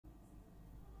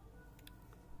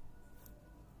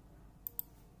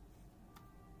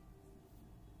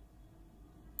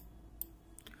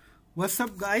What's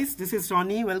up guys, this is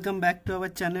Ronnie. Welcome back to our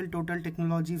channel Total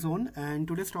Technology Zone, and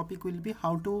today's topic will be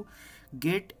how to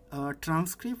get a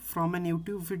transcript from an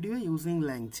YouTube video using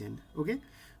LangChain. Okay,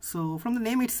 so from the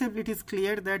name itself it is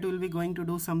clear that we'll be going to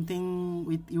do something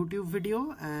with YouTube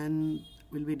video and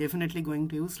we'll be definitely going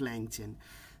to use LangChain.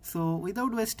 So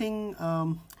without wasting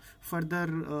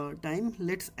further time,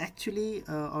 let's actually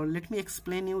or let me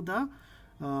explain you the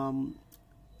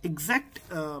exact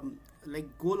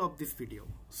goal of this video.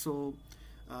 So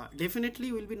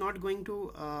definitely we'll be not going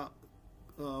to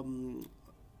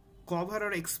cover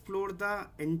or explore the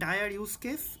entire use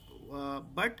case,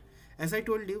 but as I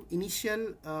told you,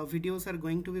 initial videos are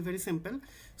going to be very simple.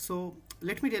 So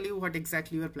let me tell you what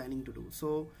exactly we are planning to do.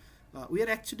 So we are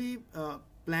actually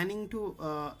planning to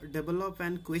develop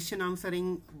an question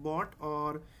answering bot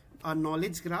or a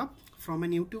knowledge graph from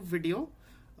an YouTube video,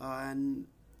 and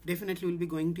definitely we'll be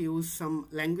going to use some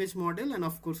language model, and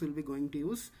of course we'll be going to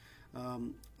use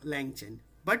LangChain.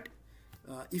 But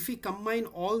if we combine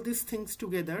all these things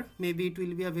together, maybe it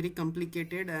will be a very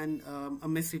complicated and a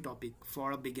messy topic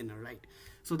for a beginner, right?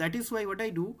 So that is why what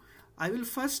I do, I will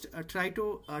first try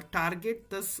to target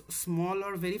the small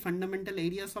or very fundamental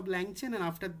areas of LangChain, and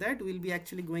after that we'll be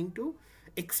actually going to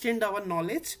extend our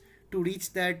knowledge to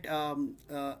reach that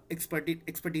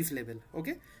expertise level.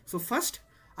 Okay, so first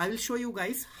I will show you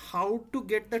guys how to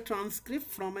get the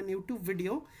transcript from a YouTube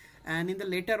video, and in the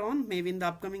later on, maybe in the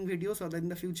upcoming videos or in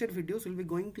the future videos, we'll be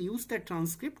going to use that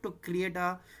transcript to create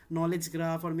a knowledge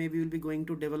graph, or maybe we'll be going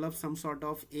to develop some sort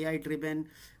of AI driven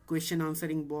question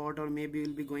answering bot, or maybe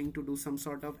we'll be going to do some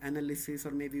sort of analysis,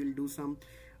 or maybe we'll do some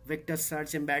vector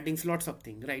search embeddings, lots of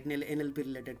things, right? NLP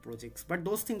related projects, but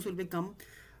those things will become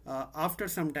after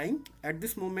some time. At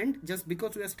this moment, just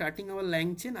because we are starting our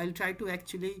LangChain, I'll try to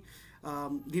actually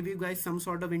give you guys some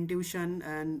sort of intuition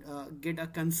and get a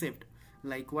concept,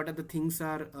 like what are the things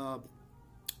are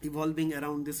evolving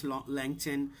around this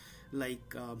LangChain,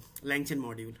 LangChain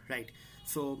module, right?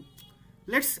 So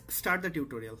let's start the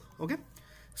tutorial. Okay,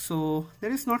 so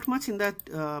there is not much in that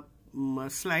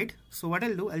slide, so what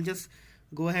I'll do, I'll just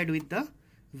go ahead with the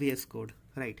VS Code,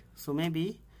 right? So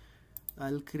maybe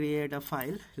I'll create a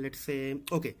file, let's say.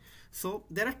 Okay, so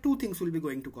there are two things we'll be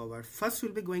going to cover. First,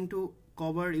 we'll be going to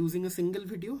cover using a single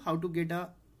video how to get a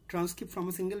transcript from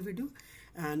a single video,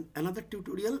 and another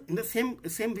tutorial in the same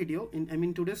video,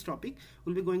 in today's topic,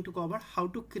 we'll be going to cover how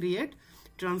to create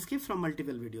transcript from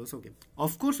multiple videos. Okay,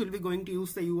 of course we'll be going to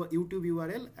use the YouTube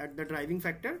URL at the driving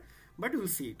factor, but we'll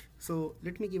see it. So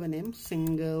let me give a name,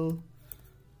 single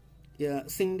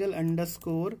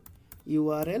underscore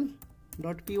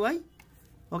URL.py.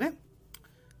 okay,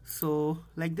 so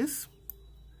like this.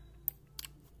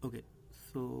 Okay,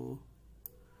 so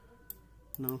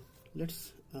now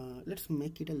let's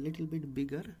make it a little bit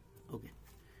bigger. Okay,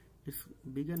 it's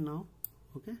bigger now.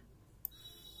 Okay,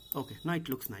 now it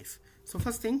looks nice. So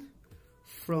first thing,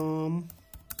 from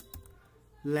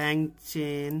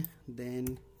LangChain,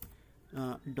 then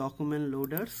document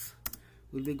loaders,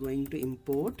 we'll be going to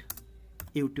import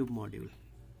YouTube module.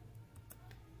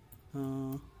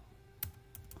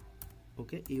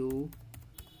 Okay,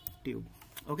 YouTube.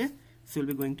 Okay, so we'll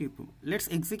be going to, let's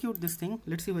execute this thing.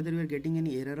 Let's see whether we are getting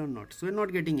any error or not. So we're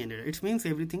not getting any error. It means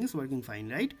everything is working fine,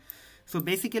 right? So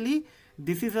basically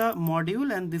this is a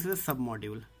module and this is a sub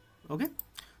module. Okay,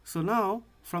 so now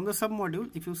from the sub module,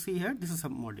 if you see here, this is a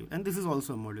sub module and this is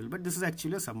also a module, but this is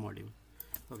actually a sub module.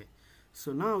 Okay,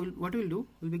 so now what we'll do,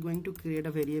 we'll be going to create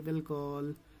a variable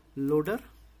called loader,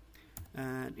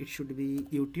 and it should be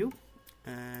YouTube,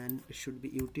 and it should be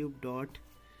YouTube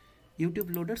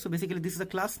loader. So basically this is a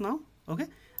class now. Okay,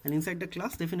 and inside the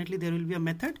class definitely there will be a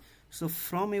method. So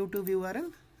from YouTube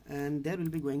URL, and there will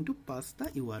be going to pass the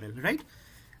URL, right?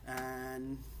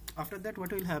 And after that,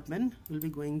 what will happen, we'll be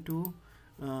going to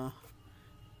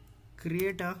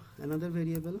create another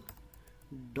variable,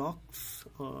 docs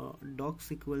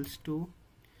equals to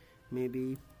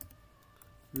maybe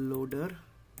loader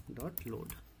dot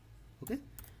load. Okay,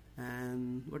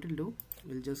 and what we'll do,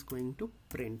 we'll just going to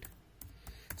print.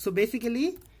 So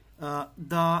basically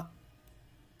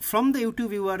from the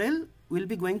YouTube URL we'll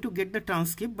be going to get the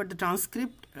transcript, but the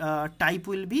transcript type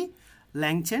will be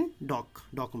LangChain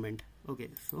document. Okay,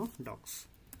 so docs.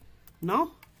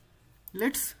 Now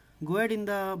let's go ahead in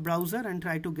the browser and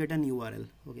try to get an URL.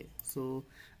 Okay, so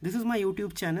this is my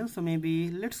YouTube channel, so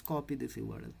maybe let's copy this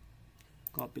URL,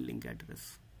 copy link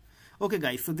address. Okay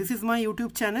guys, so this is my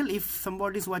YouTube channel. If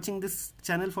somebody is watching this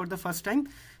channel for the first time,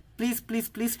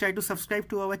 please try to subscribe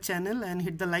to our channel and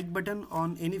hit the like button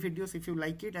on any videos if you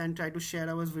like it, and try to share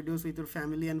our videos with your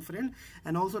family and friend.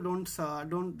 And also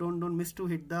don't miss to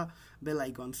hit the bell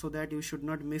icon so that you should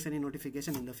not miss any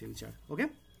notification in the future. Okay,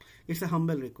 it's a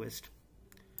humble request.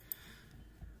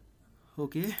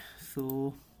 Okay,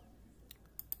 so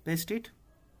paste it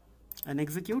and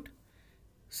execute.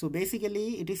 So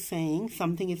basically it is saying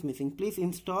something is missing, please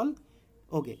install.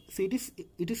 Okay, so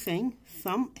it is saying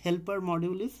some helper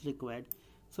module is required.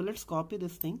 So let's copy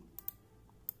this thing,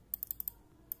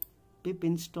 pip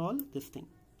install this thing.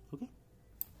 Okay,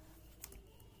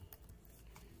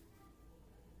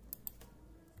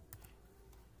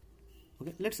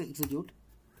 okay, let's execute.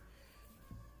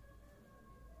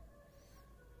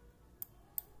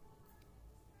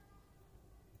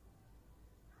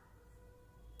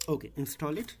 Okay,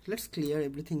 install it. Let's clear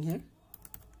everything here.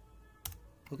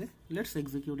 Okay, let's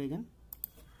execute again.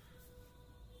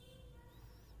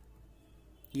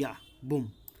 Yeah,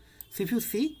 boom. So if you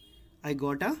see, I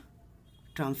got a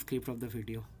transcript of the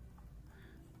video.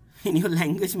 In your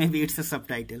language, maybe it's a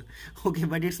subtitle. Okay,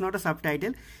 but it's not a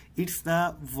subtitle. It's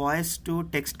the voice to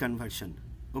text conversion.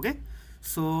 Okay,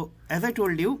 so as I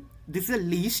told you, this is a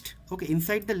list. Okay,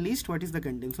 inside the list, what is the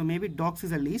content? So maybe docs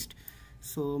is a list.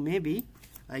 So maybe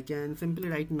I can simply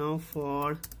write now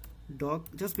for doc,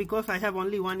 just because I have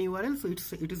only one URL, so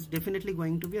it is definitely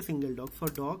going to be a single doc. For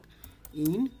doc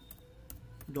in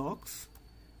docs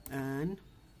and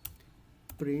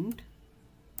print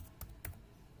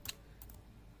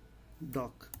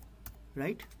doc,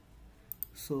 right?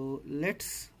 So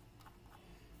let's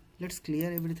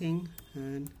clear everything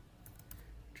and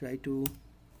try to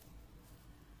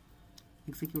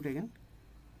execute again.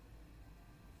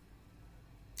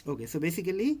 Okay, so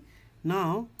basically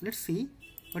now let's see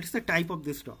what is the type of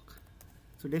this doc.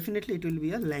 So definitely it will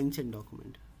be a LangChain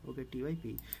document. Okay,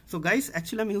 TYP. So guys,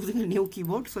 actually I'm using a new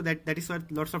keyboard, so that is why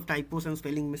lots of typos and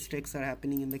spelling mistakes are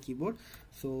happening in the keyboard.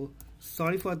 So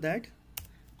sorry for that.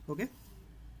 Okay,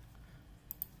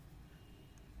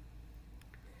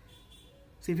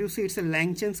 so if you see, it's a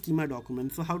LangChain schema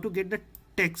document. So how to get the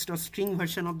text or string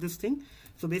version of this thing?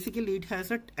 So basically it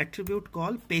has an attribute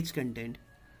called page content.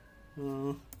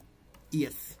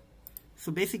 Yes,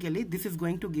 so basically this is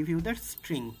going to give you that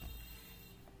string.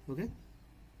 Okay,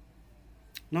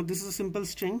 now this is a simple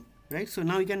string, right? So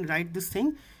now you can write this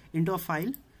thing into a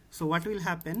file. So what will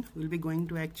happen, we'll be going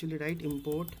to actually write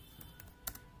import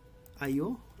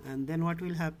IO, and then what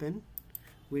will happen,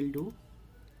 we'll do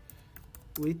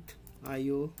with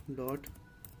IO dot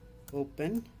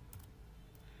open,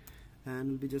 and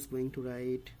we'll be just going to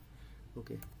write,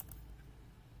 okay,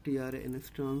 trns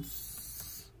transcript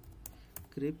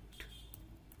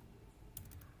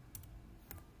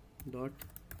dot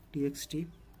txt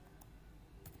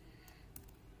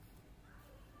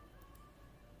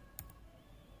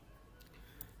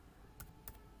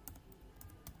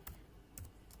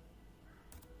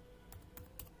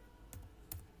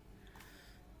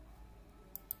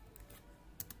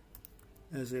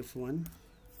as f1.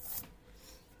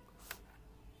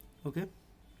 Okay,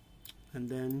 and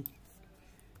then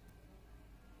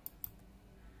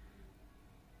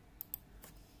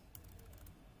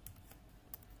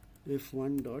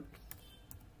f1 dot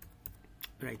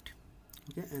write.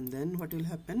 Okay, and then what will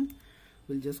happen,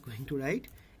 we'll just going to write,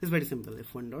 it's very simple,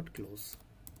 f1 dot close,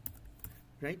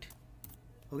 right?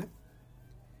 Okay,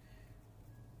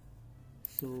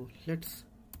 so let's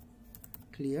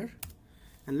clear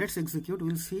and let's execute.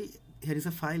 We'll see here is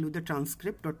a file with the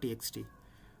transcript.txt.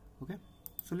 Okay,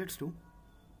 so let's do.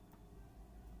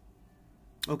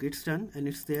 Okay, it's done and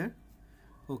it's there.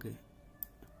 Okay,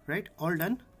 right, all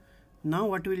done. Now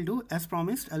what we'll do, as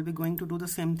promised, I'll be going to do the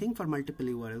same thing for multiple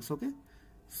URLs. Okay,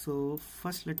 so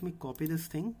first let me copy this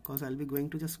thing, because I'll be going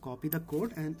to just copy the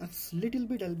code and a little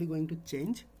bit I'll be going to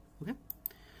change. Okay,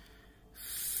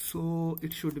 so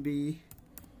it should be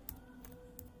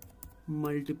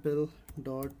multiple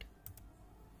dot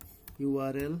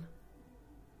URL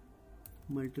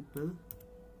multiple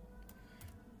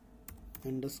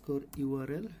underscore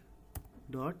URL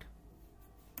dot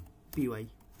py,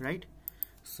 right?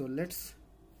 So let's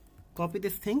copy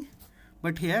this thing,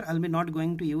 but here I'll be not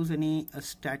going to use any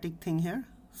static thing here.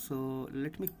 So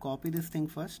let me copy this thing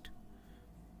first,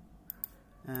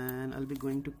 and I'll be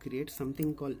going to create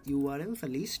something called URLs, a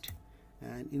list,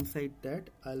 and inside that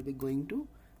I'll be going to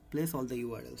place all the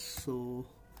URLs. So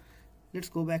let's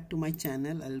go back to my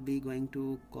channel. I'll be going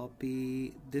to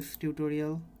copy this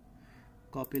tutorial,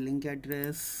 copy link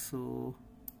address. So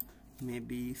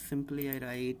maybe simply I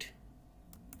write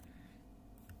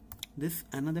this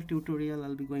another tutorial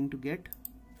I'll be going to get,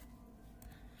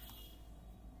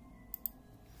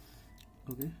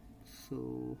 Okay,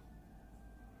 so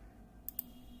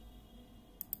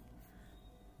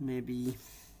maybe,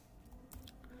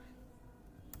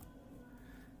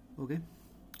 okay,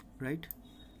 right,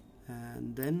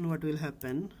 and then what will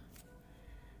happen,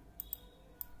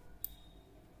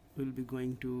 we'll be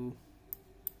going to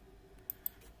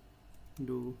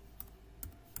do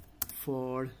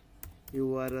for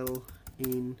URL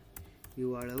in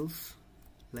URLs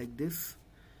like this.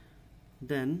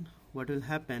 Then what will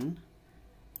happen,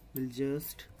 we'll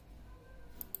just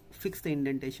fix the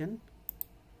indentation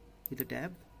with a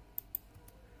tab,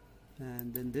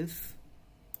 and then this,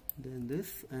 then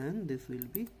this, and this will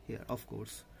be here, of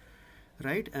course,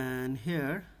 right, and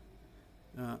here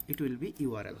it will be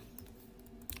URL.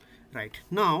 Right,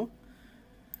 now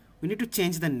we need to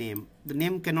change the name. The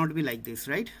name cannot be like this,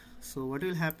 right? So what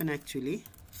will happen actually,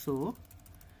 so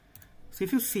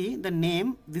if you see the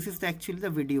name, this is actually the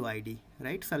video ID,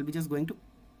 right? So I'll be just going to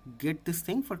get this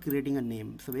thing for creating a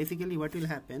name. So basically what will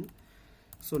happen,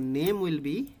 so name will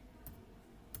be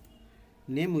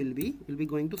we'll be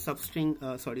going to substring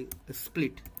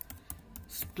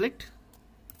split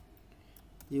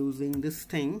using this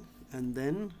thing, and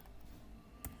then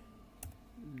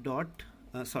dot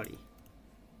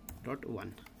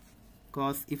 1,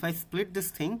 because if I split this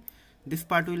thing, this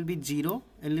part will be 0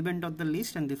 element of the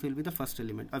list, and this will be the first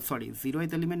element.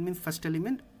 0th element means first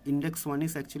element, index 1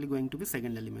 is actually going to be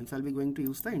second element, so I'll be going to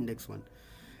use the index 1,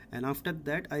 and after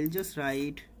that I'll just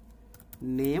write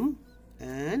name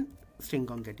and string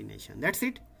concatenation. That's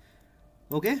it.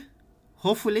 Okay,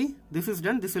 hopefully this is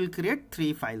done. This will create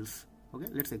 3 files. Okay,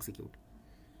 let's execute.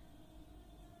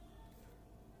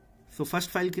 So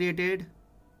first file created,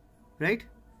 right,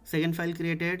 second file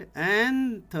created,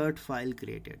 and third file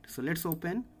created. So let's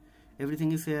open.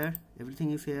 Everything is here,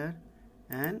 everything is here,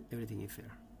 and everything is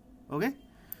here. Okay,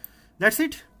 that's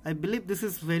it. I believe this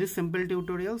is very simple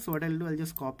tutorial. So what I'll do, I'll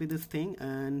just copy this thing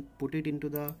and put it into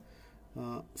the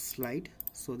slide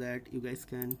so that you guys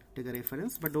can take a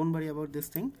reference, but don't worry about this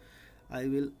thing. I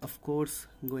will of course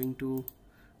going to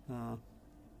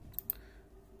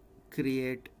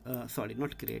create it's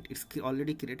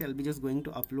already created. I'll be just going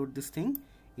to upload this thing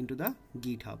into the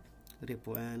GitHub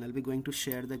repo, and I'll be going to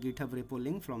share the GitHub repo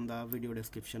link from the video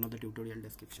description or the tutorial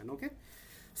description. Okay,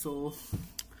 so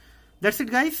that's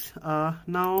it, guys.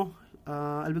 Now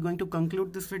I'll be going to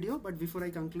conclude this video, but before I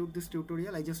conclude this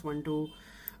tutorial, I just want to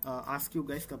ask you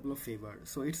guys a couple of favors.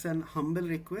 So it's an humble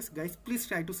request, guys, please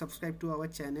try to subscribe to our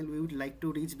channel. We would like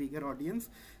to reach bigger audience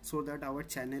so that our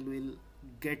channel will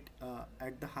get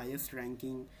at the highest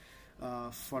ranking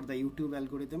for the YouTube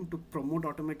algorithm to promote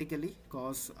automatically,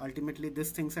 because ultimately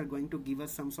these things are going to give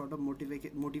us some sort of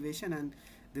motivation, and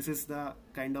this is the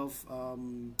kind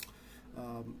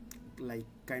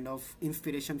of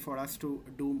inspiration for us to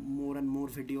do more and more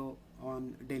video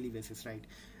on daily basis, right?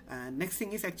 And next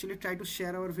thing is actually try to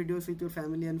share our videos with your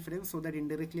family and friends, so that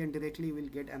indirectly you will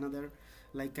get another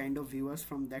kind of viewers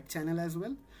from that channel as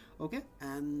well. Okay,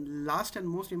 and last and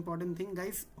most important thing,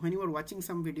 guys, when you are watching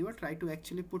some video, try to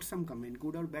actually put some comment,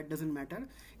 good or bad, doesn't matter,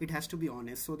 it has to be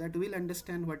honest, so that we'll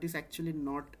understand what is actually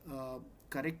not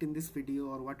correct in this video,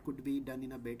 or what could be done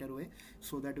in a better way,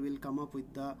 so that we'll come up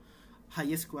with the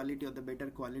highest quality or the better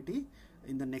quality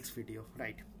in the next video,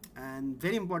 right? And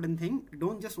very important thing,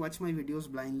 don't just watch my videos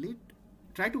blindly.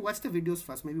 Try to watch the videos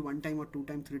first, maybe 1 time or 2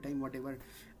 times, 3 times, whatever.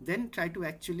 Then try to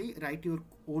actually write your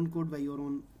own code by your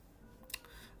own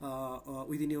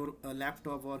within your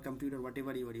laptop or computer,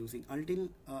 whatever you are using.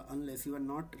 Unless you are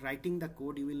not writing the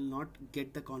code, you will not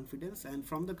get the confidence, and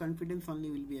from the confidence only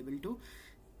you will be able to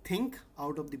think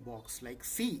out of the box. Like,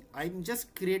 see, I'm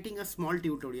just creating a small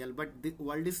tutorial, but the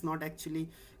world is not actually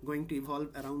going to evolve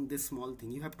around this small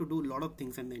thing. You have to do a lot of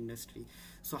things in the industry.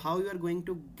 So how you are going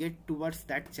to get towards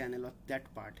that channel or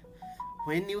that part?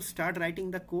 When you start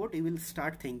writing the code, you will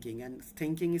start thinking, and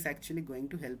thinking is actually going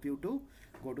to help you to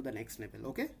go to the next level.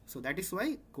 Okay, so that is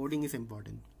why coding is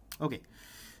important. Okay,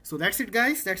 so that's it,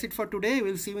 guys. That's it for today.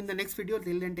 We'll see you in the next video.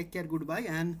 Till then, take care, goodbye,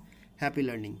 and happy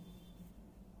learning.